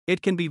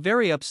It can be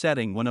very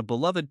upsetting when a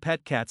beloved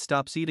pet cat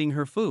stops eating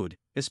her food,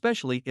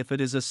 especially if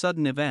it is a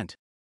sudden event.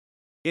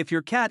 If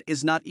your cat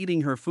is not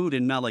eating her food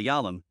in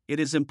Malayalam, it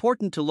is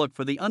important to look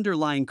for the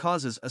underlying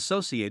causes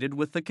associated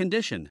with the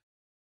condition.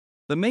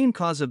 The main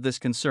cause of this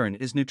concern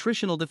is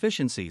nutritional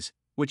deficiencies,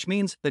 which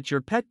means that your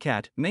pet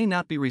cat may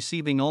not be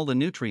receiving all the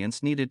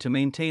nutrients needed to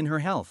maintain her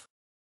health.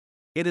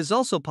 It is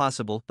also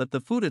possible that the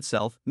food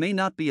itself may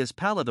not be as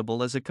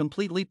palatable as a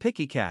completely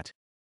picky cat.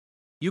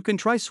 You can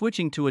try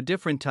switching to a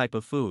different type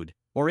of food,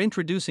 or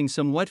introducing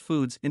some wet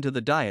foods into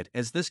the diet,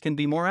 as this can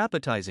be more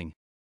appetizing.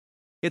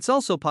 It's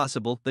also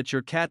possible that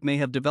your cat may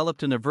have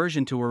developed an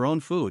aversion to her own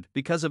food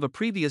because of a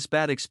previous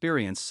bad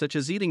experience, such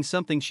as eating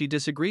something she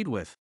disagreed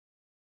with.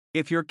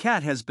 If your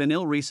cat has been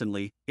ill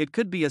recently, it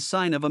could be a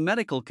sign of a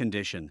medical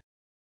condition.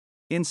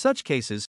 In such cases,